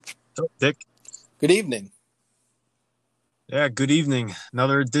up, Dick? Good evening. Yeah, good evening.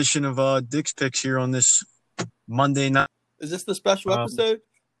 Another edition of Dick's Picks here on this Monday night. Is this the special Um, episode?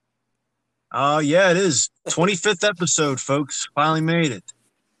 yeah, it is 25th episode, folks. Finally made it.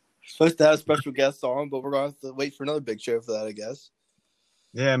 Supposed to have special guests on, but we're going to have to wait for another big show for that, I guess.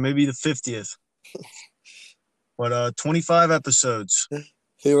 Yeah, maybe the 50th. But 25 episodes.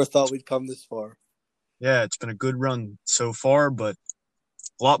 Who ever thought we'd come this far? Yeah, it's been a good run so far, but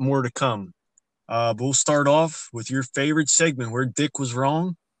a lot more to come. But we'll start off with your favorite segment, where Dick was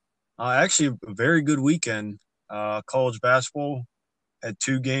wrong. Actually, a very good weekend. College basketball had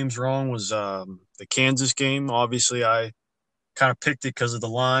two games wrong. Was the Kansas game. Obviously, I kind of picked it because of the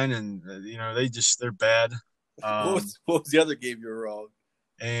line, and they're bad. What was the other game you were wrong?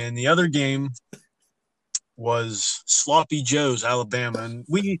 And the other game was Sloppy Joe's Alabama, and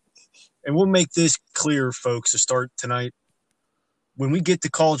we'll make this clear, folks, to start tonight. When we get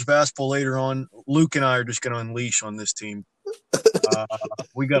to college basketball later on, Luke and I are just going to unleash on this team.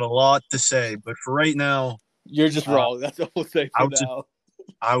 We got a lot to say, but for right now, you're just wrong. That's all we'll say for now.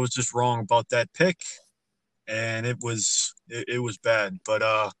 I was just wrong about that pick, and it was bad.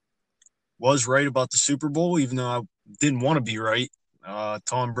 But was right about the Super Bowl, even though I didn't want to be right.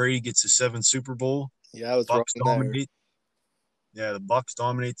 Tom Brady gets his 7th Super Bowl. Yeah, I was Bucks wrong dominate. Yeah, the Bucks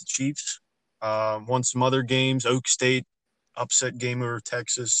dominate the Chiefs. Won some other games. Oak State upset game over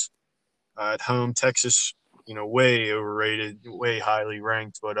Texas at home. Texas, way overrated, way highly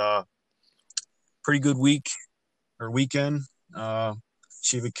ranked, but pretty good weekend.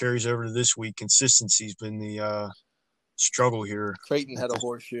 See if it carries over to this week. Consistency's been the struggle here. Creighton had a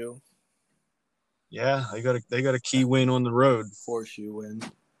horseshoe. Yeah, they got a key win on the road. Horseshoe win.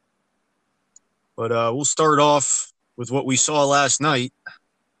 But we'll start off with what we saw last night.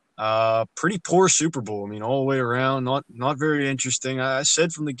 Pretty poor Super Bowl. I mean, all the way around, not very interesting. I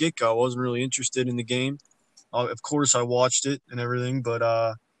said from the get-go I wasn't really interested in the game. Of course, I watched it and everything,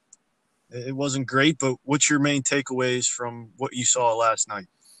 but it wasn't great. But what's your main takeaways from what you saw last night?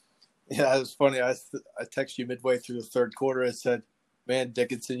 Yeah, it was funny. I texted you midway through the third quarter and said, "Man,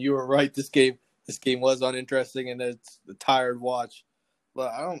 Dickinson, you were right. This game was uninteresting and it's a tired watch."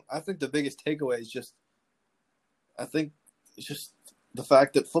 But I think the biggest takeaway is just the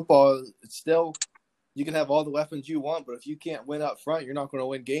fact that football, it's still, you can have all the weapons you want, but if you can't win up front, you're not going to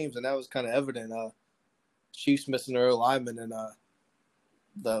win games, and that was kind of evident. Chiefs missing their lineman, and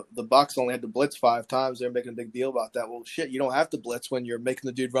the Bucks only had to blitz 5 times. They're making a big deal about that. Well, shit, you don't have to blitz when you're making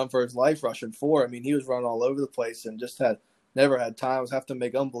the dude run for his life, rushing 4. I mean, he was running all over the place and just never had time. Was have to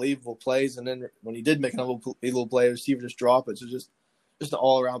make unbelievable plays, and then when he did make an unbelievable play, the receiver just dropped it. So just an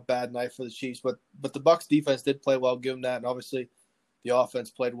all-around bad night for the Chiefs. But the Bucks defense did play well, give them that, and obviously the offense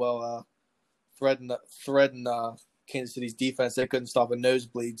played well, threading Kansas City's defense. They couldn't stop a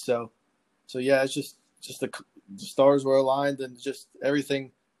nosebleed. So yeah, it's just the stars were aligned and just everything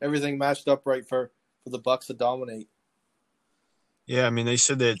matched up right for the Bucks to dominate. Yeah, I mean, they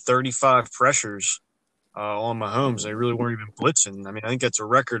said they had 35 pressures on Mahomes. They really weren't even blitzing. I mean, I think that's a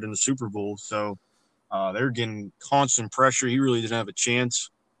record in the Super Bowl. So they were getting constant pressure. He really didn't have a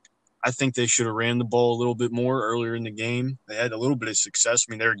chance. I think they should have ran the ball a little bit more earlier in the game. They had a little bit of success.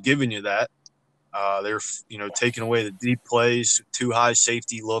 I mean, they were giving you that. They were, taking away the deep plays, too high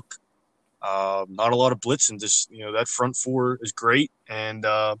safety look. Not a lot of blitzing. Just, that front 4 is great. And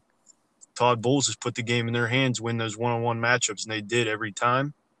Todd Bowles has put the game in their hands, win those one-on-one matchups, and they did every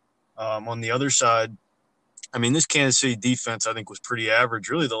time. On the other side, I mean, this Kansas City defense, I think, was pretty average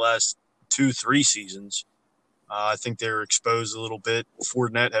really the last 2-3 seasons. I think they were exposed a little bit.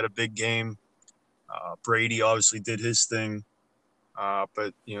 Fournette had a big game. Brady obviously did his thing.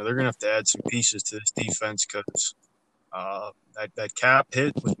 But, they're going to have to add some pieces to this defense because that cap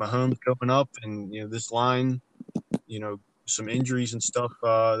hit with Mahomes coming up and, this line, some injuries and stuff,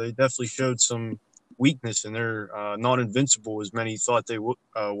 they definitely showed some weakness, and they're not invincible as many thought they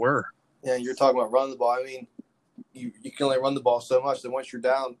were. Yeah, you're talking about running the ball. I mean, you can only run the ball so much that once you're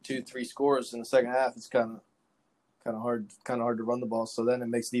down 2-3 scores in the second half, it's kind of hard to run the ball. So then it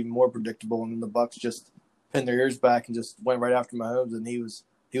makes it even more predictable. And then the Bucks just pinned their ears back and just went right after Mahomes, and he was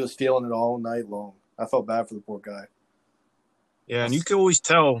feeling it all night long. I felt bad for the poor guy. Yeah, and you can always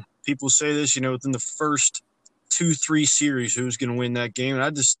tell. People say this, within the first 2-3 series, who's going to win that game. And I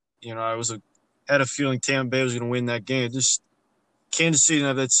just, had a feeling Tampa Bay was going to win that game. Just Kansas City didn't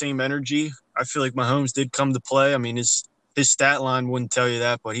have that same energy. I feel like Mahomes did come to play. I mean, his stat line wouldn't tell you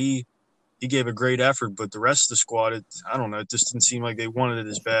that, but he gave a great effort. But the rest of the squad, I don't know, it just didn't seem like they wanted it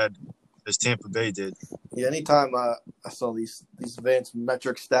as bad as Tampa Bay did. Yeah, anytime I saw these advanced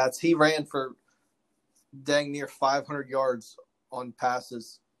metric stats, he ran for dang near 500 yards on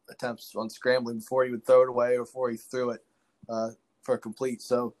passes attempts on scrambling before he would throw it away or before he threw it for a complete.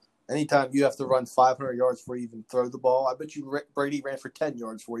 So anytime you have to run 500 yards before you even throw the ball, I bet you Brady ran for 10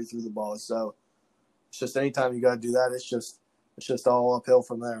 yards before he threw the ball. So it's just anytime you got to do that, it's just all uphill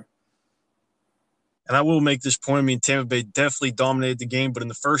from there. And I will make this point. I mean, Tampa Bay definitely dominated the game, but in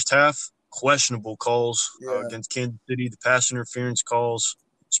the first half, questionable calls against Kansas City, the pass interference calls,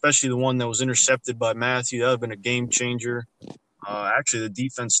 especially the one that was intercepted by Matthew. That would have been a game changer. Actually, the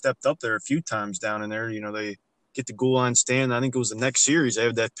defense stepped up there a few times down in there. You know, they get the goal line stand. I think it was the next series. They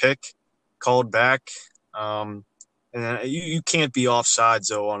had that pick called back. And you can't be offsides,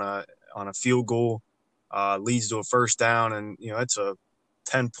 though, on a field goal. Leads to a first down, and, you know, it's a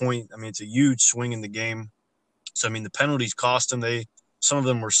 10-point. I mean, it's a huge swing in the game. So, I mean, the penalties cost them. Some of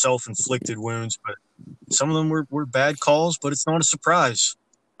them were self-inflicted wounds, but some of them were bad calls, but it's not a surprise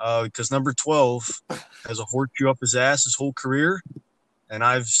because number 12 has a horseshoe up his ass his whole career. And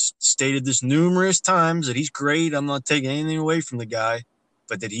I've stated this numerous times that he's great. I'm not taking anything away from the guy,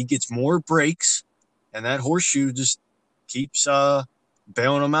 but that he gets more breaks, and that horseshoe just keeps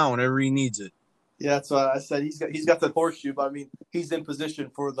bailing him out whenever he needs it. Yeah, that's what I said. He's got the horseshoe, but I mean, he's in position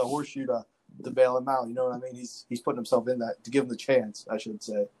for the horseshoe to bail him out. You know what I mean? He's putting himself in that to give him the chance, I should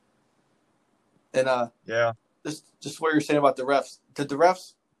say. And yeah, just what you're saying about the refs. Did the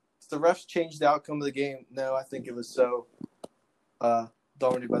refs change the outcome of the game? No, I think it was so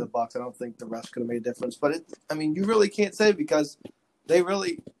dominated by the Bucs. I don't think the refs could have made a difference. But you really can't say because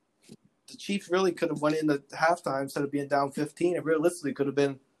the Chiefs really could have went into halftime instead of being down 15. It realistically could have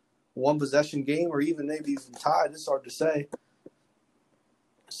been one possession game or even maybe even tied. It's hard to say.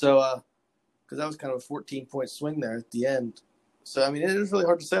 So, because that was kind of a 14-point swing there at the end. So, I mean, it was really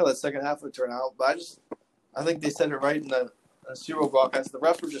hard to say how that second half would turn out. But I think they said it right in the Super Bowl broadcast. The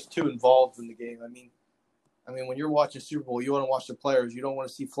refs were just too involved in the game. I mean, when you're watching Super Bowl, you want to watch the players. You don't want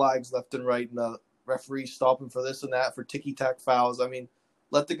to see flags left and right and the referees stopping for this and that for ticky-tack fouls. I mean,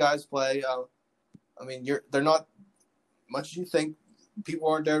 let the guys play. They're not much as you think. People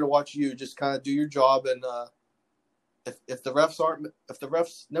aren't there to watch you. Just kind of do your job, and if the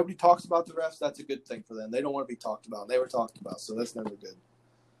refs nobody talks about the refs, that's a good thing for them. They don't want to be talked about. They were talked about, so that's never good.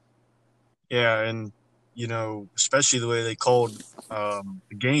 Yeah, and you know, especially the way they called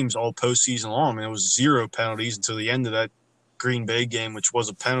the games all postseason long. I mean, it was 0 penalties until the end of that Green Bay game, which was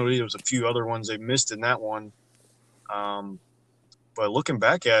a penalty. There was a few other ones they missed in that one. But looking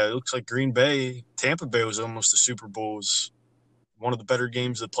back at it, it looks like Tampa Bay was almost the Super Bowl's one of the better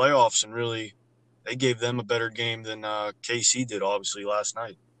games of the playoffs, and really they gave them a better game than KC did, obviously, last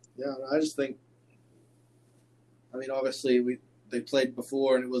night. Yeah, I just think, obviously they played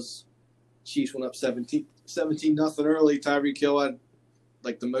before, and it was Chiefs went up 17-0 early. Tyreek Hill had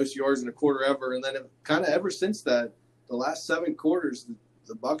like the most yards in a quarter ever, and then it kind of ever since that, the last 7 quarters,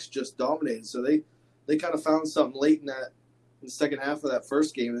 the Bucs just dominated. So they kind of found something late in the second half of that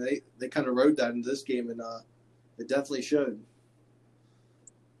first game, and they kind of rode that into this game, and it definitely showed.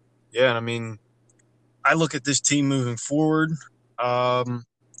 Yeah, I mean, I look at this team moving forward. I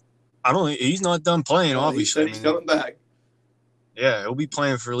don't think he's not done playing, obviously. He's coming back. Yeah, he'll be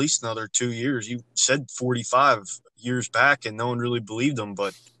playing for at least another 2 years. You said 45 years back, and no one really believed him,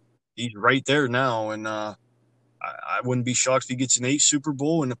 but he's right there now. And I wouldn't be shocked if he gets an 8th Super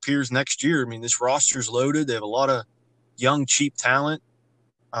Bowl and appears next year. I mean, this roster's loaded. They have a lot of young, cheap talent.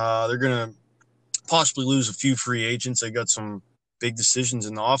 They're going to possibly lose a few free agents. They got some big decisions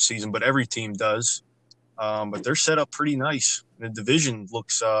in the offseason, but every team does. But they're set up pretty nice. The division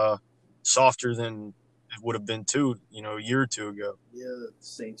looks softer than it would have been a year or two ago. Yeah, the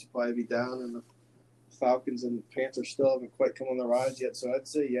Saints will probably be down, and the Falcons and Panthers still haven't quite come on the rise yet. So I'd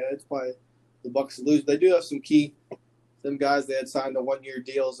say, yeah, it's probably the Bucs lose. They do have some them guys they had signed a 1-year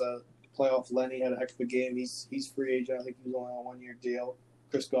deals. Playoff Lenny had a heck of a game. He's free agent. I think he's only on a 1-year deal.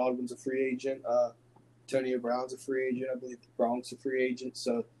 Chris Godwin's a free agent. Antonio Brown's a free agent. I believe Brown's a free agent.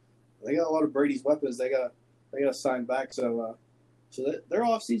 So they got a lot of Brady's weapons. They got to sign back. So their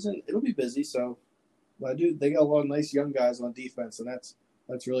off season it'll be busy. So, but they got a lot of nice young guys on defense, and that's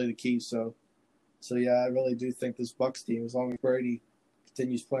really the key. So yeah, I really do think this Bucs team, as long as Brady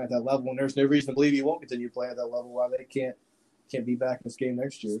continues playing at that level, and there's no reason to believe he won't continue playing at that level, why they can't be back in this game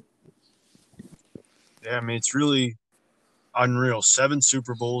next year. Yeah, I mean, it's really unreal. 7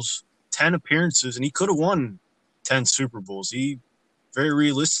 Super Bowls, 10 appearances, and he could have won 10 Super Bowls. He, very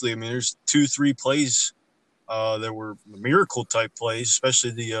realistically, I mean, there's 2-3 plays that were miracle-type plays,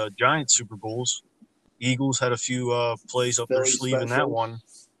 especially the Giants Super Bowls. Eagles had a few plays up their sleeve in that one.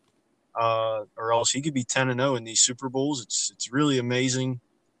 Or else he could be 10-0 in these Super Bowls. It's really amazing.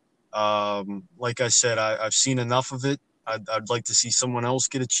 Like I said, I've seen enough of it. I'd like to see someone else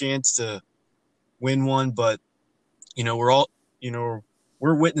get a chance to win one, but we're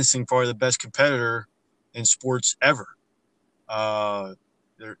witnessing probably the best competitor in sports ever.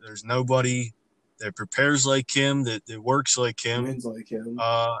 There's nobody that prepares like him, that works like him. Wins like him.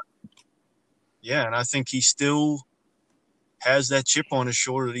 Yeah, and I think he still has that chip on his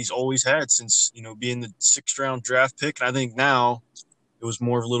shoulder that he's always had since, being the 6th-round draft pick. And I think now it was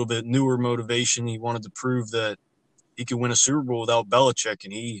more of a little bit newer motivation. He wanted to prove that he could win a Super Bowl without Belichick,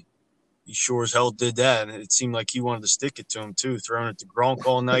 and he sure as hell did that. And it seemed like he wanted to stick it to him too, throwing it to Gronk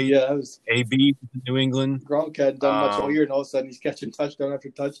all night. Yeah, that was AB New England. Gronk hadn't done much all year, and all of a sudden he's catching touchdown after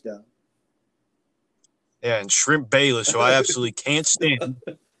touchdown. Yeah, and Shrimp Bayless, who I absolutely can't stand.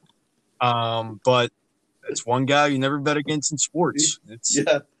 But it's one guy you never bet against in sports.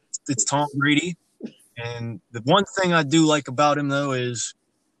 It's Tom Brady. And the one thing I do like about him, though, is,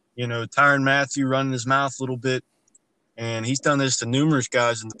 Tyrann Mathieu running his mouth a little bit. And he's done this to numerous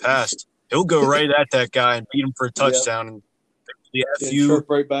guys in the past. He'll go right at that guy and beat him for a touchdown. And chirp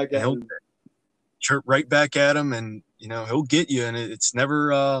right back at him. Chirp right back at him, and, he'll get you. And it's never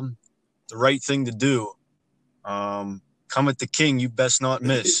the right thing to do. Come at the king, you best not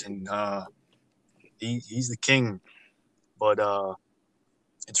miss. And he's the king. But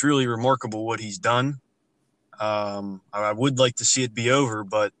it's really remarkable what he's done. I would like to see it be over,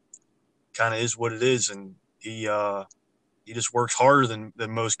 but kind of is what it is. And he just works harder than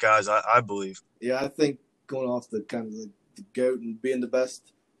most guys, I believe. Yeah, I think going off the kind of the GOAT and being the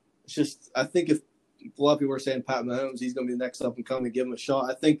best, it's just, I think if a lot of people are saying Pat Mahomes, he's going to be the next up and coming, give him a shot.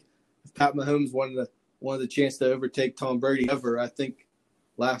 I think if Pat Mahomes wanted the chance to overtake Tom Brady ever, I think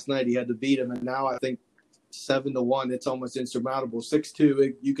last night he had to beat him. And now I think 7-1, it's almost insurmountable.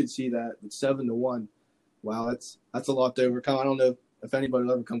 6-2, you could see that, but 7-1, wow, that's a lot to overcome. I don't know if anybody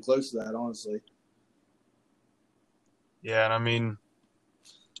will ever come close to that, honestly. Yeah, and I mean,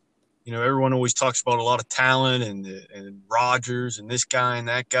 everyone always talks about a lot of talent and Rodgers and this guy and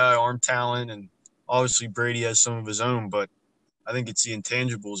that guy, arm talent, and obviously Brady has some of his own, but I think it's the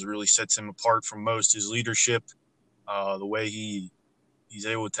intangibles that really sets him apart from most. His leadership, the way he's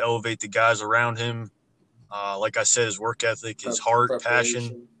able to elevate the guys around him. Like I said, his work ethic, his heart,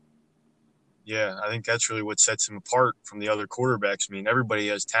 passion. Yeah, I think that's really what sets him apart from the other quarterbacks. I mean, everybody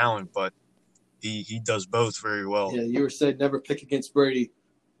has talent, but he does both very well. Yeah, you were saying never pick against Brady.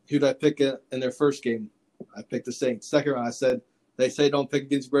 Who'd I pick in their first game? I picked the Saints. Second round, I said, they say don't pick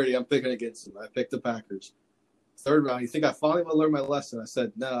against Brady. I'm picking against them. I picked the Packers. Third round, you think I finally would learn my lesson? I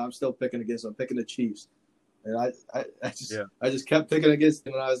said, no, I'm still picking against them. I'm picking the Chiefs. And I just kept picking against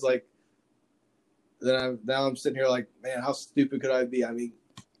them, and I was like, now I'm sitting here like, man, how stupid could I be? I mean,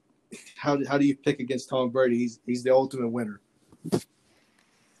 how do you pick against Tom Brady? He's the ultimate winner.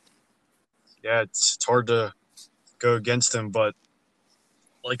 Yeah, it's hard to go against him, but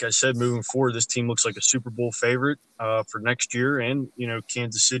like I said, moving forward, this team looks like a Super Bowl favorite for next year, and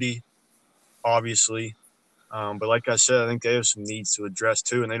Kansas City, obviously. But like I said, I think they have some needs to address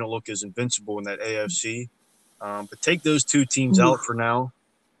too, and they don't look as invincible in that AFC. But take those two teams out for now.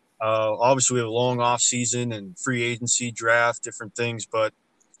 Obviously, we have a long off season and free agency, draft, different things. But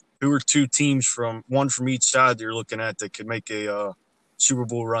who are two teams one from each side that you're looking at that could make a Super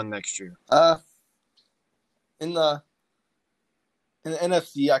Bowl run next year? In the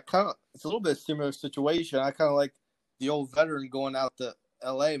NFC, it's a little bit similar situation. I kind of like the old veteran going out to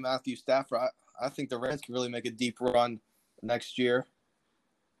LA, Matthew Stafford. I think the Rams can really make a deep run next year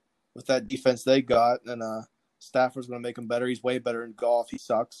with that defense they got, and Stafford's going to make them better. He's way better in golf. He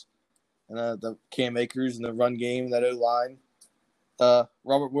sucks. And the Cam Akers and the run game, that O-line.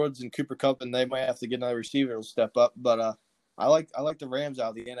 Robert Woods and Cooper Kupp, and they might have to get another receiver to step up. But I like the Rams out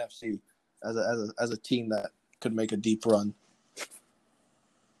of the NFC as a team that could make a deep run.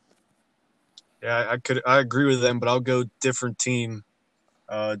 Yeah, I agree with them, but I'll go different team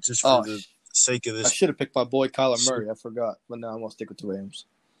just for the sake of this. I should have picked my boy Kyler Murray. I forgot, but now I'm going to stick with the Rams.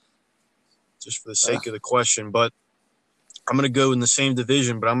 Just for the sake of the question, but I'm going to go in the same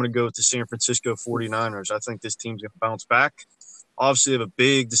division, but I'm going to go with the San Francisco 49ers. I think this team's going to bounce back. Obviously, they have a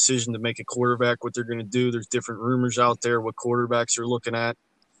big decision to make a quarterback, what they're going to do. There's different rumors out there, what quarterbacks they're looking at.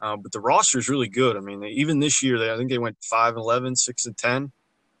 But the roster is really good. I mean, even this year, I think they went 5-11, 6-10,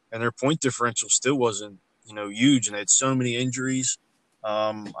 and their point differential still wasn't, huge, and they had so many injuries.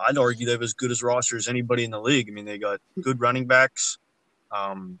 I'd argue they have as good as roster as anybody in the league. I mean, they got good running backs.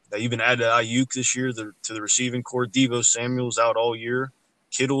 They even added Ayuk this year to the receiving core. Deebo Samuel's out all year.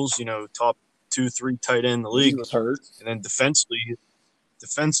 Kittle's, top 2-3 tight end in the league. He was hurt. And then defensively,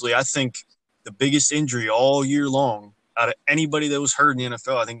 I think the biggest injury all year long out of anybody that was hurt in the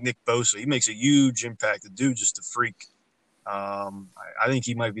NFL, I think Nick Bosa. He makes a huge impact. The dude's just a freak. I think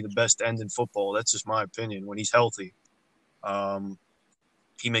he might be the best end in football. That's just my opinion. When he's healthy, um,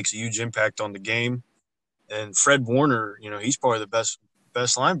 he makes a huge impact on the game. And Fred Warner, he's probably the best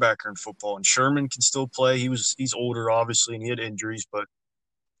linebacker in football. And Sherman can still play. He's older, obviously, and he had injuries, but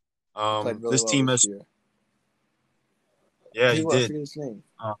Played really this well team this has, year. yeah, he I did, forget his name.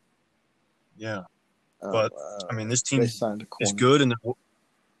 yeah. Oh, But I mean, this they team signed a is corner. good and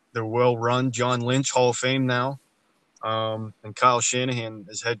they're well run. John Lynch, Hall of Fame now, and Kyle Shanahan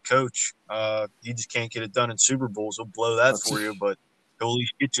as head coach. He just can't get it done in Super Bowls. He'll blow that for you, but he'll at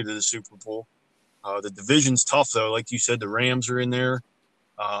least get you to the Super Bowl. The division's tough though, like you said. The Rams are in there.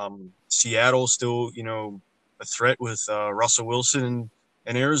 Seattle still, a threat with Russell Wilson,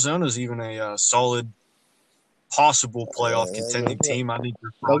 and Arizona's even a solid, possible playoff contending team. I think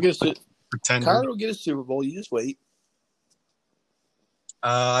They'll they're get pretender. Kyler will get a Super Bowl. You just wait.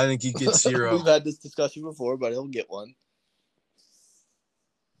 I think he gets 0. We've had this discussion before, but he'll get one.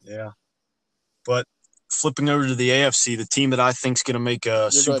 Yeah, but flipping over to the AFC, the team that I think is going to make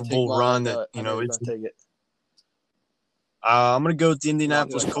a Super Bowl run, that you're going to take it. I'm going to go with the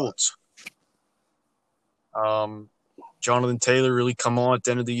Indianapolis Colts. Jonathan Taylor really come on at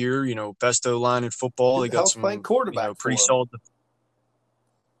the end of the year. Best O-line in football. They got some quarterback pretty solid.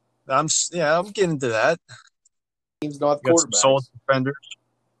 I'm getting to that. Teams not got some solid quarterbacks. defenders.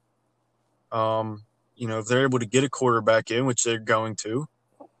 If they're able to get a quarterback in, which they're going to,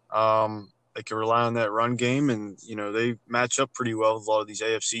 they can rely on that run game, and they match up pretty well with a lot of these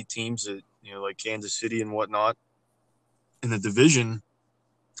AFC teams that like Kansas City and whatnot. And the division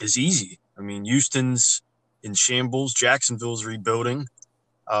is easy. I mean, Houston's in shambles, Jacksonville's rebuilding,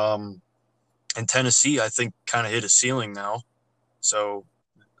 and Tennessee, I think, kind of hit a ceiling now. So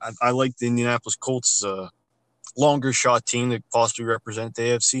I like the Indianapolis Colts as a longer shot team that possibly represent the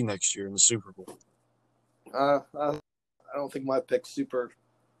AFC next year in the Super Bowl. I don't think my pick's super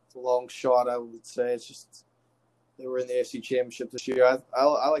long shot. I would say it's just they were in the AFC Championship this year.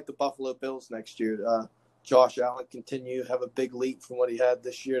 I like the Buffalo Bills next year. Josh Allen continue have a big leap from what he had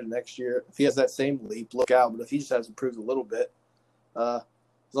this year to next year. If he has that same leap, look out. But if he just has improved a little bit, as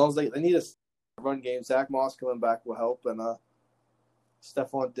long as they need a run game, Zach Moss coming back will help, and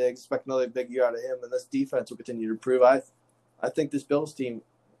Stephon Diggs, expect another big year out of him, and this defense will continue to improve. I think this Bills team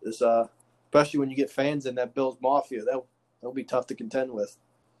is, especially when you get fans in that Bills Mafia, that'll be tough to contend with.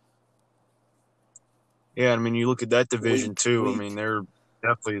 Yeah, I mean, you look at that division too. I mean, they're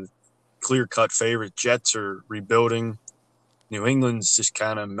definitely clear-cut favorite. Jets are rebuilding. New England's just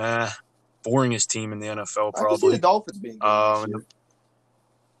kind of boringest team in the NFL probably. I can see the Dolphins being good this year.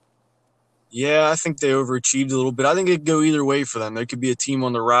 Yeah, I think they overachieved a little bit. I think it could go either way for them. They could be a team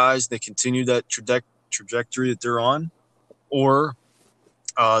on the rise. They continue that trajectory that they're on, or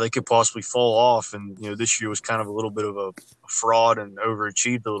they could possibly fall off. And, this year was kind of a little bit of a fraud and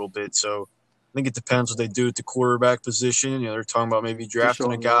overachieved a little bit. So I think it depends what they do at the quarterback position. They're talking about maybe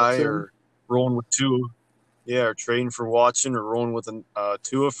drafting a guy or rolling with Tua. Yeah, or trading for Watson or rolling with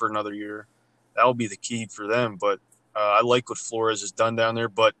Tua for another year. That will be the key for them. But I like what Flores has done down there.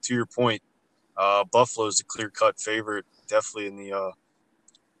 But to your point, Buffalo's the clear-cut favorite, definitely in the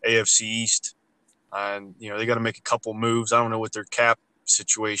AFC East. And, they got to make a couple moves. I don't know what their cap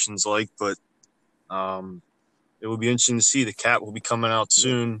situation's like, but it will be interesting to see. The cap will be coming out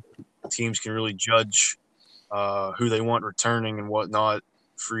soon. Teams can really judge who they want returning and whatnot,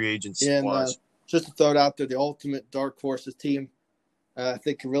 free agency-wise. Just to throw it out there, the ultimate dark horses team, I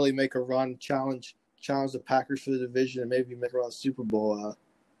think can really make a run, challenge the Packers for the division, and maybe make a run Super Bowl.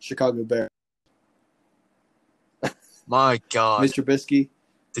 Chicago Bears. My God, Mr. Trubisky.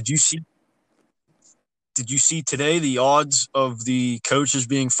 Did you see today the odds of the coaches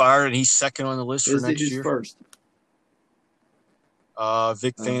being fired, and he's second on the list for next year? First?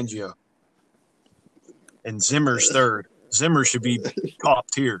 Vic Fangio. And Zimmer's third. Zimmer should be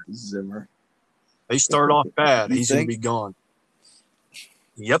top tier. Zimmer. They start off bad. He's going to be gone.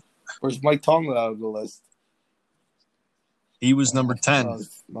 Yep. Where's Mike Tomlin out of the list? He was number 10.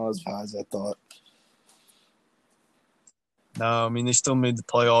 Not as high as I thought. No, I mean, they still made the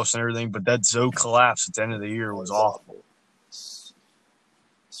playoffs and everything, but that Zoe collapse at the end of the year was awful.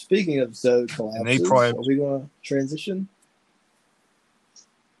 Speaking of Zoe collapses, are we going to transition?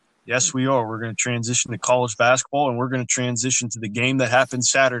 Yes, we are. We're going to transition to college basketball, and we're going to transition to the game that happened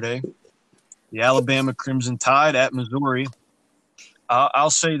Saturday. The Alabama Crimson Tide at Missouri.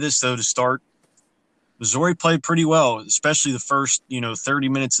 I'll say this, though, to start. Missouri played pretty well, especially the first, 30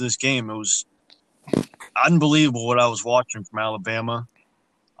 minutes of this game. It was unbelievable what I was watching from Alabama.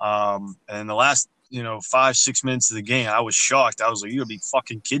 And the last, 5-6 minutes of the game, I was shocked. I was like, you're going to be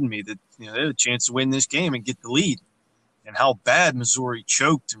fucking kidding me that, they had a chance to win this game and get the lead. and how bad Missouri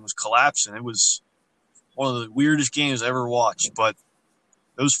choked and was collapsing. It was one of the weirdest games I ever watched. But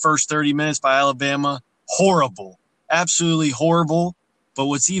those first 30 minutes by Alabama, horrible, absolutely horrible. But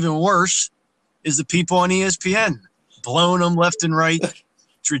what's even worse is the people on ESPN blowing them left and right.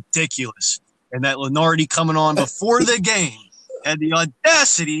 It's ridiculous. And that Lenardi coming on before the game had the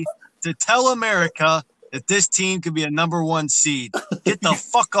audacity to tell America that this team could be a number one seed. Get the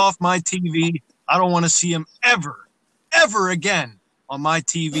fuck off my TV. I don't want to see him ever again on my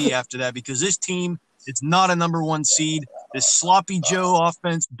TV after that, because this team is not a number one seed. This sloppy Joe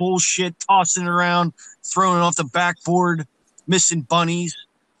offense, bullshit, tossing it around, throwing it off the backboard, missing bunnies,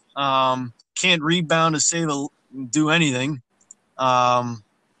 can't rebound to do anything. And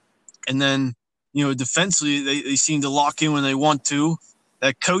then, defensively, they seem to lock in when they want to.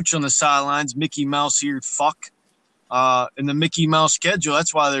 That coach on the sidelines, Mickey Mouse-eared fuck, in the Mickey Mouse schedule,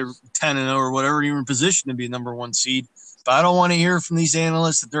 that's why they're 10-0 or whatever, even in position to be a number one seed. But I don't want to hear from these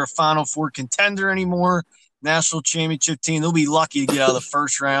analysts that they're a Final Four contender anymore, national championship team. They'll be lucky to get out of the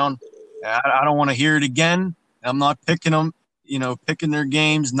first round. I don't want to hear it again. I'm not picking them, picking their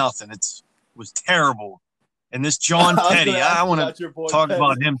games, nothing. It was terrible. And this John Petty, I want to talk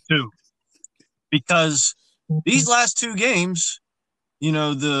about him too. Because these last two games,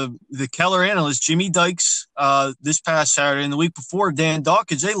 the Keller analyst, Jimmy Dykes, this past Saturday and the week before, Dan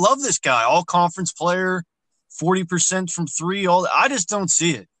Dawkins, they love this guy, all-conference player, 40% from three. I just don't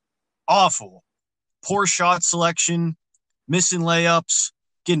see it. Awful. Poor shot selection, missing layups,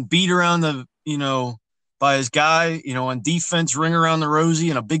 getting beat around by his guy, on defense, ring around the rosy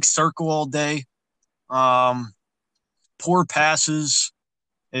in a big circle all day. Poor passes.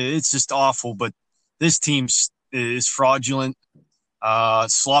 It's just awful. But this team is fraudulent.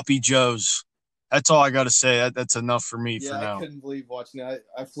 Sloppy Joes. That's all I got to say. That's enough for me for now. I couldn't believe watching it.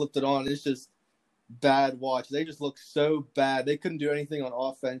 I flipped it on. It's just bad watch. They just look so bad. They couldn't do anything on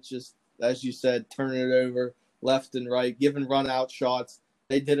offense. Just, as you said, turning it over left and right, giving run-out shots.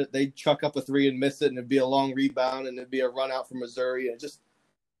 They did it. They'd chuck up a three and miss it, and it'd be a long rebound, and it'd be a run-out from Missouri. It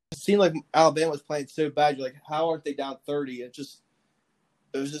seemed like Alabama was playing so bad. You're like, how aren't they down 30? It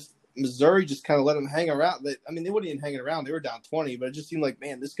was just Missouri just kind of let them hang around. They weren't even hanging around. They were down 20, but it just seemed like,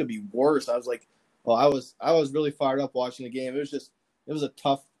 man, this could be worse. I was like, well, I was really fired up watching the game. It was a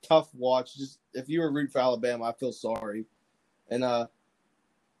tough watch. Just if you were rooting for Alabama, I feel sorry. And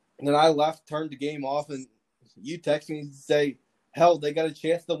then I left, turned the game off, and you text me and say, hell, they got a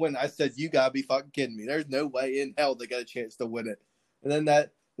chance to win. I said, you gotta be fucking kidding me. There's no way in hell they got a chance to win it. And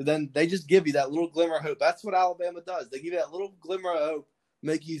then they just give you that little glimmer of hope. That's what Alabama does. They give you that little glimmer of hope,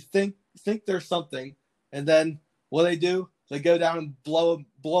 make you think there's something, and then what they do, they go down and blow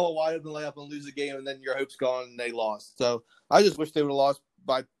a wide open layup and lose the game, and then your hope's gone and they lost. So I just wish they would have lost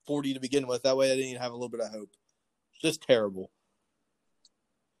by 40 to begin with. That way I didn't even have a little bit of hope. It's just terrible.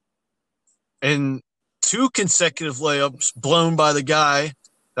 And 2 consecutive layups blown by the guy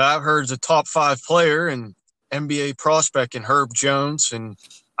that I've heard is a top 5 player and NBA prospect in Herb Jones, and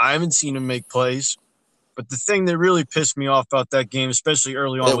I haven't seen him make plays. But the thing that really pissed me off about that game, especially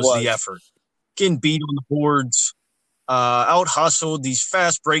early on, was the effort. Getting beat on the boards, out-hustled, these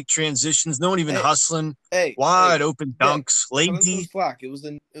fast break transitions, no one even hustling, wide open dunks, lazy. Slack. It was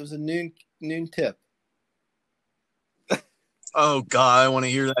a noon tip. Oh, God, I want to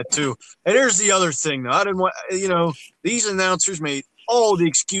hear that too. And here's the other thing, though. I didn't want, these announcers made all the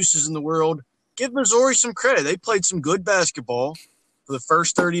excuses in the world. Give Missouri some credit. They played some good basketball for the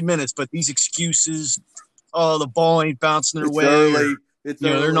first 30 minutes, but these excuses, the ball ain't bouncing their way. Early.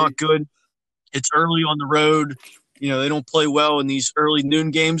 They're not good. It's early on the road. They don't play well in these early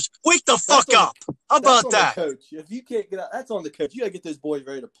noon games. Wake the fuck up. How about that? Coach. If you can't get out, that's on the coach. You got to get those boys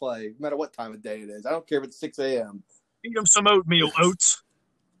ready to play, no matter what time of day it is. I don't care if it's 6 a.m. Feed them some oatmeal oats.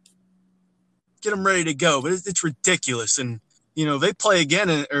 Get them ready to go. But it's ridiculous. And, they play again,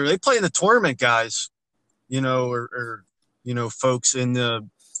 or they play in the tournament, guys, or folks in the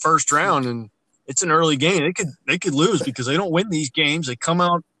first round. And it's an early game. They could lose because they don't win these games. They come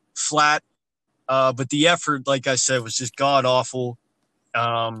out flat. But the effort, like I said, was just god awful.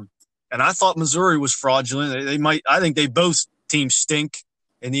 And I thought Missouri was fraudulent. I think both teams stink.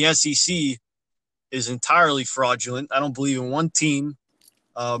 And the SEC is entirely fraudulent. I don't believe in one team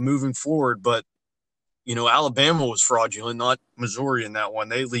moving forward, but Alabama was fraudulent, not Missouri in that one.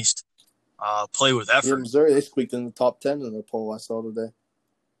 They at least play with effort. Yeah, Missouri, they squeaked in the top 10 in the poll I saw today.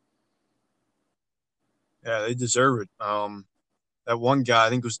 Yeah, they deserve it. That one guy, I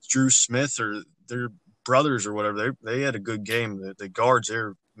think it was Drew Smith, or their brothers or whatever, they had a good game. The guards, they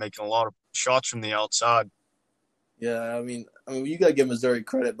were making a lot of shots from the outside. Yeah, I mean, you got to give Missouri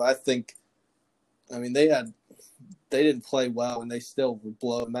credit, but I think, they had they didn't play well, and they still would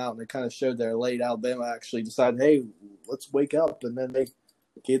blow them out. And it kind of showed their late Alabama actually decided, hey, let's wake up, and then they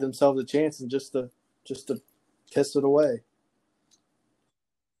gave themselves a chance and just to kiss it away.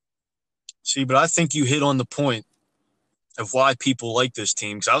 See, but I think you hit on the point of why people like this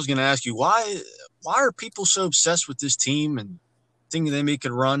team. Because I was going to ask you why are people so obsessed with this team and thinking they make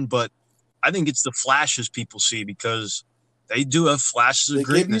it run? But I think it's the flashes people see because they do have flashes of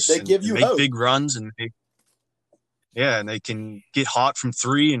greatness. They give you make hope. Big runs and and they can get hot from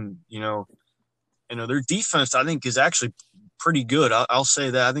three. And their defense I think is actually pretty good. I'll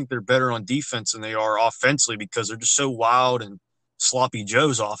say that I think they're better on defense than they are offensively because they're just so wild and sloppy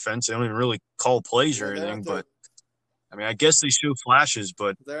Joe's offense. They don't even really call plays or anything. But I mean, I guess they show flashes,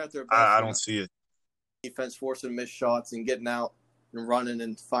 but they're at their best. I don't see it. Defense forcing missed shots and getting out and running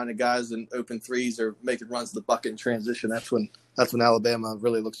and finding guys in open threes or making runs to the bucket in transition. That's when Alabama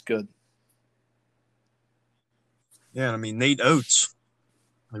really looks good. Yeah, I mean, Nate Oates,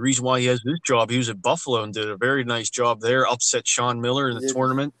 the reason why he has this job, he was at Buffalo and did a very nice job there, upset Sean Miller in the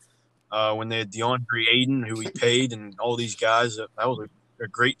tournament when they had DeAndre Ayton, who he paid, and all these guys. That was a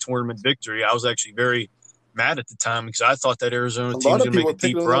great tournament victory. I was actually very mad at the time because I thought that Arizona team was going to make a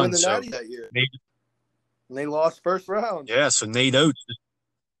deep run. So and they lost first round. Yeah, so Nate Oates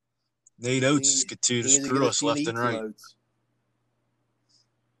is to screw us left and right. Loads.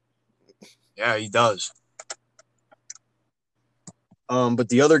 Yeah, he does. But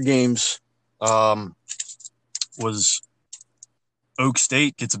the other games was Oak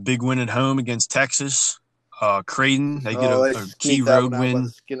State gets a big win at home against Texas. Creighton, they get a key road win by the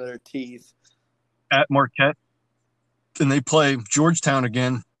skin of their teeth at Marquette. And they play Georgetown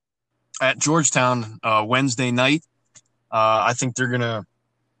again at Georgetown Wednesday night. I think they're going to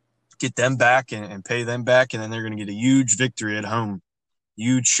get them back and pay them back, and then they're going to get a huge victory at home.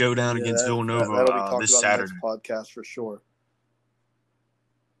 Huge showdown against Villanova this Saturday. Next podcast for sure.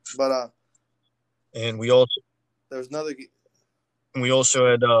 But and we also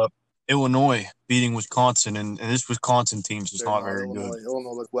had Illinois beating Wisconsin, and this Wisconsin team is not very good.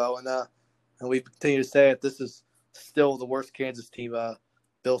 Illinois looked well, and we continue to say it. This is still the worst Kansas team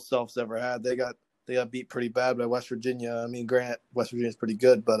Bill Self's ever had. They got beat pretty bad by West Virginia. I mean, granted, West Virginia is pretty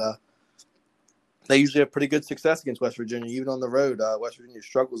good, but they usually have pretty good success against West Virginia, even on the road. West Virginia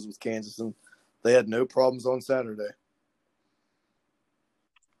struggles with Kansas, and they had no problems on Saturday.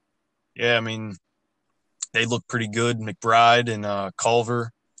 Yeah, I mean, they look pretty good. McBride and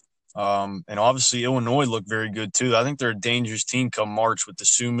Culver. And obviously Illinois looked very good too. I think they're a dangerous team come March with the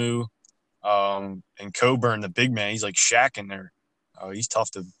Sumu and Coburn, the big man. He's like Shaq in there. He's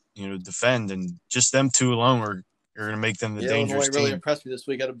tough to defend, and just them two alone are going to make them the dangerous Illinois team. Really impressed me this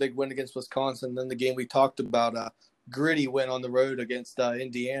week. Got a big win against Wisconsin. Then the game we talked about, gritty win on the road against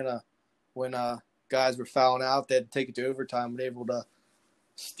Indiana when guys were fouling out. They had to take it to overtime and able to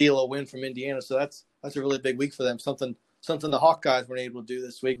steal a win from Indiana. So that's a really big week for them. Something the Hawkeyes weren't able to do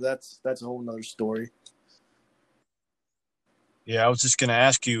this week. That's a whole nother story. Yeah, I was just going to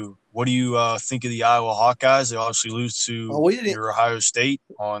ask you, what do you think of the Iowa Hawkeyes? They obviously lose to your Ohio State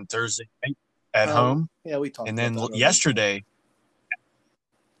on Thursday night at home. Yeah, we talked and about then that yesterday,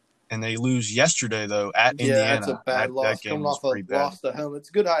 and they lose yesterday, though, at Indiana. Yeah, that's a bad loss. Coming off a loss at home. It's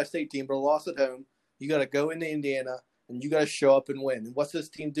a good Ohio State team, but a loss at home. You got to go into Indiana, and you got to show up and win. And what's this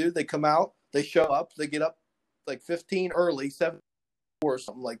team do? They come out, they show up, they get up like 15 early, 7 or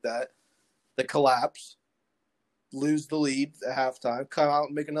something like that. They collapse, lose the lead at halftime, come out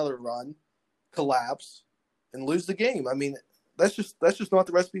and make another run, collapse, and lose the game. I mean, that's just not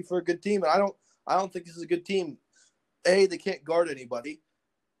the recipe for a good team. And I don't think this is a good team. A, they can't guard anybody,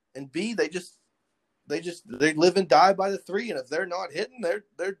 and B, they live and die by the three. And if they're not hitting,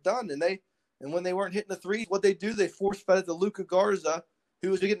 they're done. And when they weren't hitting the three, what they do, they force fed it to Luka Garza, who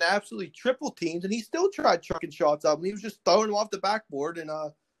was getting absolutely triple teamed, and he still tried chucking shots up, and he was just throwing them off the backboard. And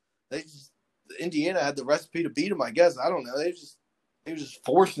Indiana had the recipe to beat him, I guess. I don't know. He was just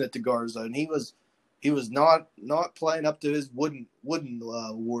forcing it to Garza, and he was not playing up to his Wooden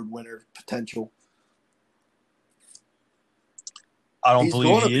Award winner potential. I don't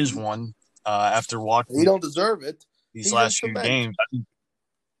believe he is one. After watching, he don't deserve it. These last few games,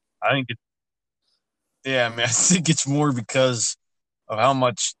 I think I think it's more because of how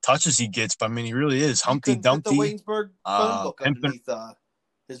much touches he gets. But I mean, he really is Humpty Dumpty. The Waynesburg phone book underneath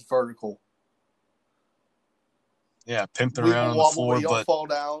his vertical. Yeah, pimping around on the floor, but fall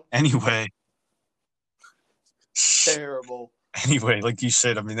down. Anyway, terrible. Anyway, like you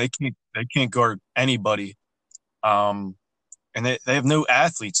said, I mean, they can't guard anybody, and they have no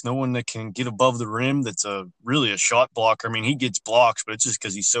athletes, no one that can get above the rim. That's really a shot blocker. I mean, he gets blocks, but it's just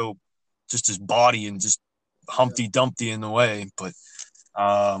because he's so just his body and just Humpty Dumpty in the way. But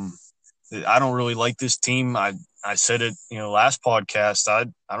I don't really like this team. I said it, last podcast. I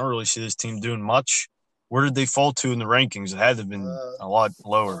don't really see this team doing much. Where did they fall to in the rankings? It had to have been a lot I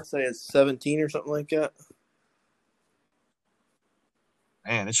lower. want to say it's 17 or something like that.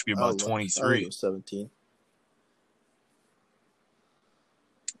 Man, it should be about 23. I think it was 17.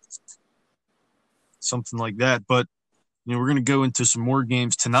 Something like that. But we're going to go into some more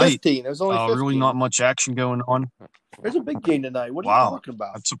games tonight. 15. It was only 15. Really not much action going on. There's a big game tonight. What are you talking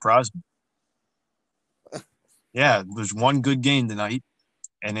about? That's surprising. Yeah, there's one good game tonight,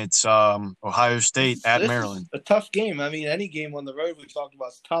 and it's Ohio State at Maryland. A tough game. I mean, any game on the road we talked about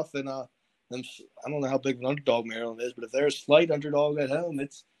is tough, and I don't know how big of an underdog Maryland is, but if they're a slight underdog at home,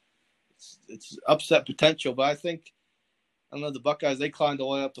 it's upset potential. But I don't know, the Buckeyes, they climbed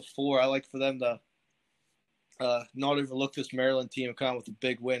all the way up to 4. I like for them to not overlook this Maryland team and come out with a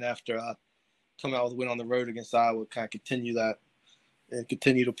big win after coming out with a win on the road against Iowa, kind of continue that and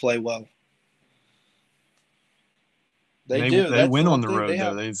continue to play well. They win on the road,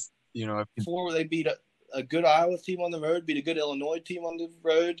 though. They've, they beat a good Iowa team on the road, beat a good Illinois team on the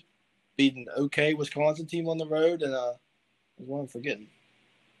road, beat an okay Wisconsin team on the road, and there's one I'm forgetting.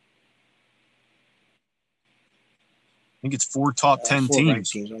 I think it's 4 top 10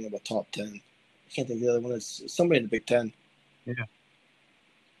 teams. I don't know about top 10. I can't think of the other one. It's somebody in the Big Ten. Yeah.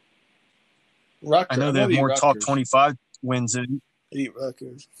 Rutgers. I know they have more top 25 wins than beat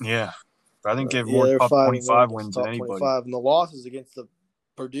Rutgers. Yeah. But I think they have more top 25 wins than anybody. 25, and the losses against the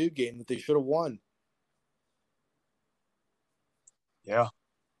Purdue game that they should have won. Yeah.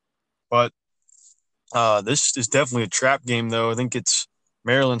 But this is definitely a trap game, though. I think it's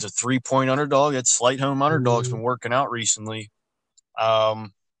Maryland's a 3-point underdog. That slight home underdog's been working out recently.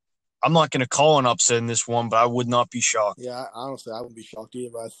 I'm not going to call an upset in this one, but I would not be shocked. Yeah, honestly, I wouldn't be shocked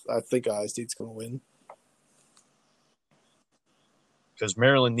either, but I think Ohio State's going to win. Because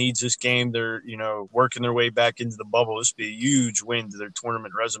Maryland needs this game. They're, working their way back into the bubble. This would be a huge win to their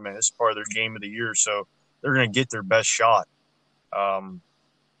tournament resume. This is part of their game of the year, so they're going to get their best shot.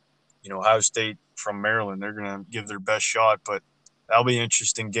 Ohio State from Maryland, they're going to give their best shot, but that'll be an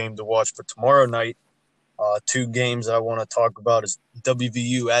interesting game to watch. But tomorrow night, 2 games I want to talk about is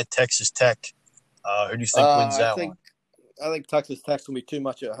WVU at Texas Tech. Who do you think wins that one? I think Texas Tech's going to be too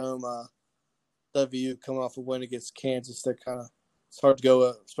much at home. WVU coming off a win against Kansas, it's hard to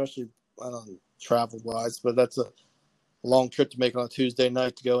go, especially travel-wise, but that's a long trip to make on a Tuesday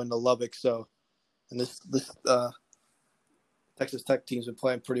night to go into Lubbock. So, and this Texas Tech team's been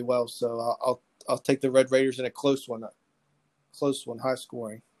playing pretty well. So I'll take the Red Raiders in a close one, high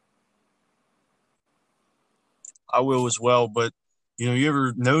scoring. I will as well, but you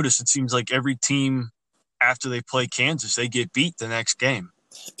ever notice it seems like every team after they play Kansas, they get beat the next game.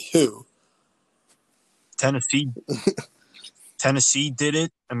 Who? Tennessee did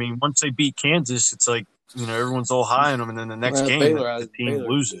it. I mean, once they beat Kansas, it's like, everyone's all high on them, and then the next game, the team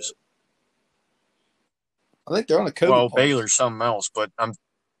loses. I think they're on a COVID Well, Baylor's something else, but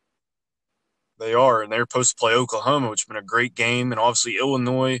they are, and they're supposed to play Oklahoma, which has been a great game, and obviously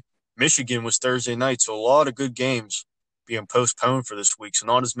Illinois, Michigan was Thursday night, so a lot of good games being postponed for this week, so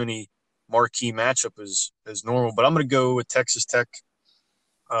not as many marquee matchup as normal. But I'm going to go with Texas Tech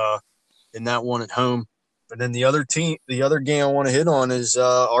in that one at home. But then the other game I want to hit on is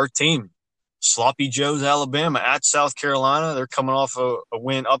our team, Sloppy Joe's Alabama at South Carolina. They're coming off a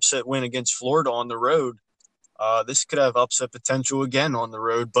upset win against Florida on the road. This could have upset potential again on the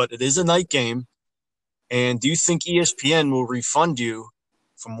road, but it is a night game. And do you think ESPN will refund you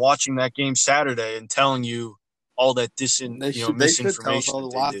from watching that game Saturday and telling you all that misinformation? They should tell us all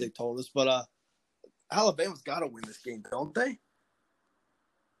the lies they told us, but Alabama's got to win this game, don't they?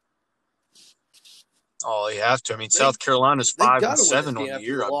 Oh, you have to. I mean, South Carolina's 5-7 on the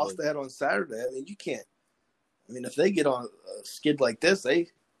year. I lost that on Saturday. I mean, you can't. I mean, if they get on a skid like this, they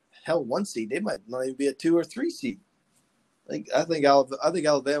held 1 seed. They might not even be a 2 or 3 seed. I think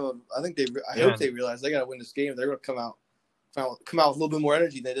Alabama. I hope they realize they got to win this game. They're going to come out with a little bit more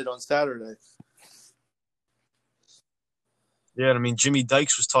energy than they did on Saturday. Yeah, I mean, Jimmy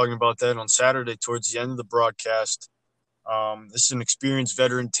Dykes was talking about that on Saturday towards the end of the broadcast. This is an experienced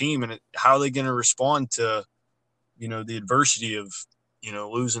veteran team, and how are they going to respond to, the adversity of,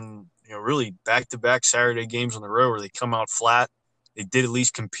 losing, really back-to-back Saturday games on the road where they come out flat. They did at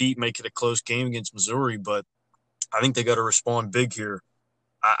least compete, make it a close game against Missouri, but I think they got to respond big here.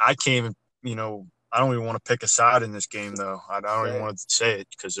 I can't even, I don't even want to pick a side in this game, though. I don't even want to say it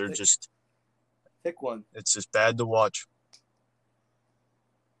because they're just – pick one. It's just bad to watch.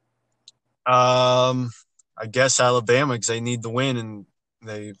 I guess Alabama because they need the win, and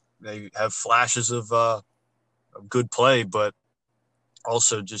they have flashes of of good play, but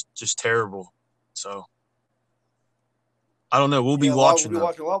also just terrible. So I don't know. We'll be watching we'll be though.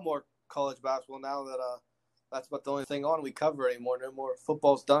 watching a lot more college basketball now that that's about the only thing on we cover anymore. No more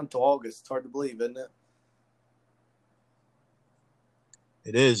football's done till August. It's hard to believe, isn't it?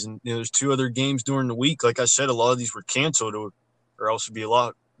 It is, and there's 2 other games during the week. Like I said, a lot of these were canceled, or else would be a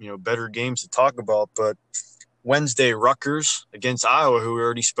lot better games to talk about. But Wednesday, Rutgers against Iowa, who we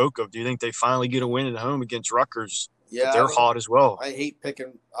already spoke of. Do you think they finally get a win at home against Rutgers? But Yeah, they're hot as well. I hate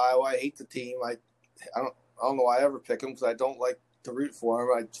picking Iowa. I hate the team. I don't know why I ever pick them because I don't like to root for them.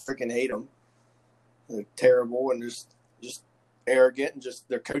 I freaking hate them. They're terrible and just arrogant and just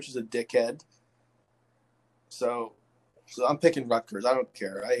their coach is a dickhead. So I'm picking Rutgers. I don't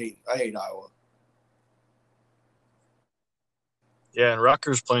care. I hate Iowa. Yeah, and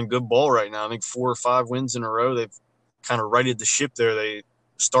Rutgers playing good ball right now. I think 4 or 5 wins in a row. They've kind of righted the ship there. They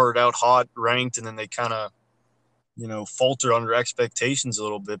started out hot, ranked, and then they kind of, faltered under expectations a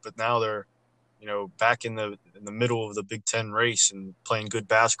little bit. But now they're, back in the middle of the Big Ten race and playing good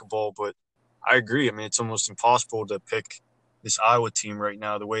basketball. But I agree. I mean, it's almost impossible to pick this Iowa team right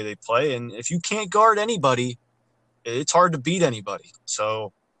now the way they play. And if you can't guard anybody, it's hard to beat anybody.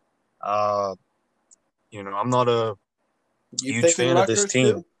 So, I'm not a huge fan of this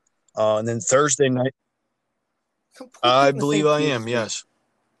team. And then Thursday night, I believe I am, yes.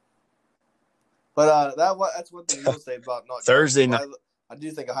 But that's one thing you'll say about not Thursday night. I do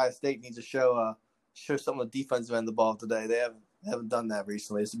think Ohio State needs to show some of the defensive end of the ball today. They haven't done that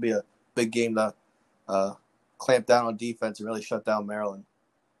recently. This would be a big game to clamp down on defense and really shut down Maryland.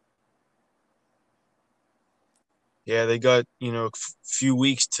 Yeah, they got a few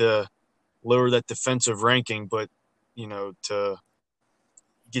weeks to lower that defensive ranking, but to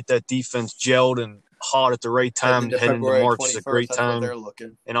get that defense gelled and hot at the right time, heading into March is a great time. They're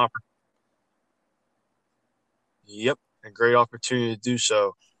looking. Yep, a great opportunity to do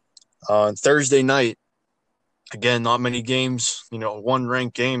so. On Thursday night, again, not many games. One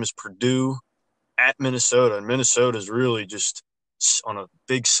ranked game is Purdue at Minnesota, and Minnesota is really just on a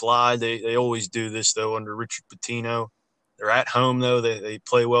big slide. They always do this though under Richard Pitino. They're at home though. They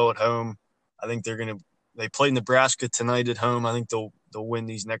play well at home. I think they play Nebraska tonight at home. I think they'll win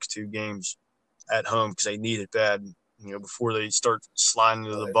these next 2 games at home because they need it bad. Before they start sliding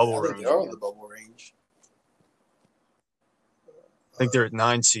into the bubble range. They are in the bubble range. I think they're at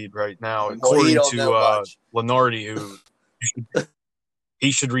 9 seed right now, according to Lenardi, who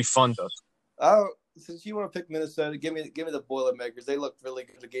he should refund us. Since you want to pick Minnesota, give me the Boilermakers. They looked really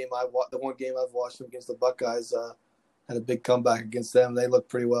good. The one game I've watched them against the Buckeyes, had a big comeback against them. They look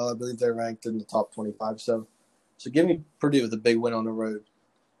pretty well. I believe they're ranked in the top 25. So give me Purdue with a big win on the road.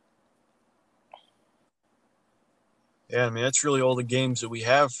 Yeah, I mean, that's really all the games that we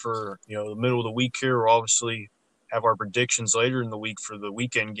have for, the middle of the week here. We'll obviously have our predictions later in the week for the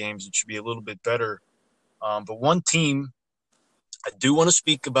weekend games. It should be a little bit better. But one team I do want to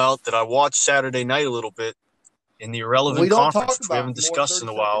speak about that I watched Saturday night a little bit in the Irrelevant Conference, which we haven't discussed in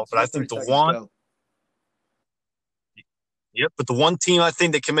a while. But I think the one – Yep, but the one team I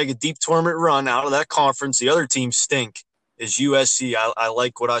think that can make a deep tournament run out of that conference, the other teams stink, is USC. I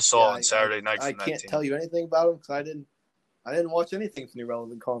like what I saw on Saturday night from that team. I can't tell you anything about them because I didn't watch anything from the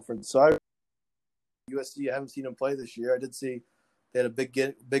Irrelevant Conference. So USC, I haven't seen them play this year. I did see they had a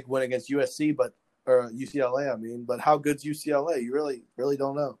big win against USC, or UCLA, I mean. But how good's UCLA? You really, really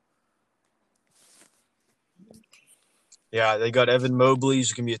don't know. Yeah, they got Evan Mobley,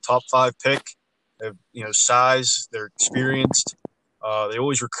 who's going to be a top 5 pick. They have, size. They're experienced. They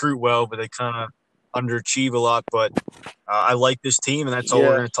always recruit well, but they kind of underachieve a lot. But I like this team, and that's all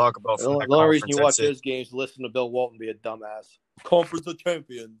we're going to talk about from that conference. The only reason you watch those games is listen to Bill Walton be a dumbass. Conference of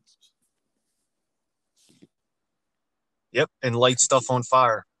Champions. Yep, and light stuff on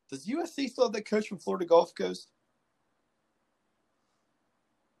fire. Does USC still have that coach from Florida Gulf Coast?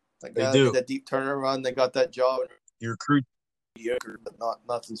 They do. That deep turner run. They got that job. You recruit. Mediocre, but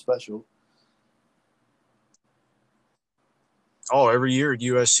nothing special. Oh, every year at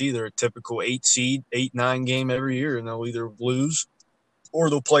USC, they're a typical 8 seed, 8-9 game every year, and they'll either lose or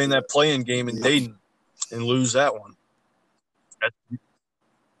they'll play in that play-in game in Dayton and lose that one.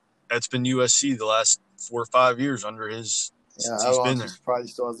 That's been USC the last 4 or 5 years under his. Since he's been there. Probably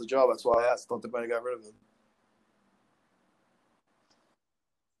still has the job. That's why I asked. Thought they might have got rid of him.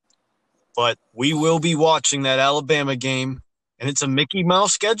 But we will be watching that Alabama game, and it's a Mickey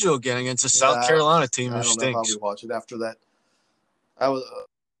Mouse schedule again against a South Carolina team who stinks. I don't know how we watch it after that.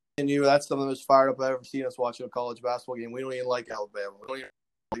 That's some of the most fired up I've ever seen us watching a college basketball game. We don't even like Alabama.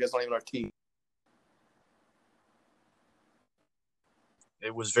 I guess not even our team.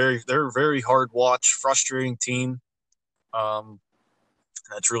 they're a very hard watch, frustrating team.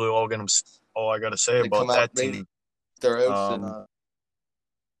 That's really all I got to say They about come out that ready team. their oats and Um,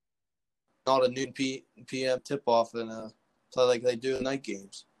 not a noon p.m. tip off and play like they do in night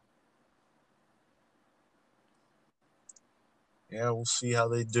games. yeah, we'll see how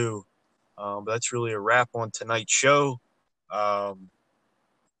they do. But that's really a wrap on tonight's show. Um,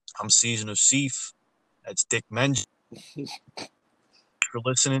 I'm Season of Seif. That's Dick Menj for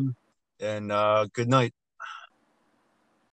listening, and good night.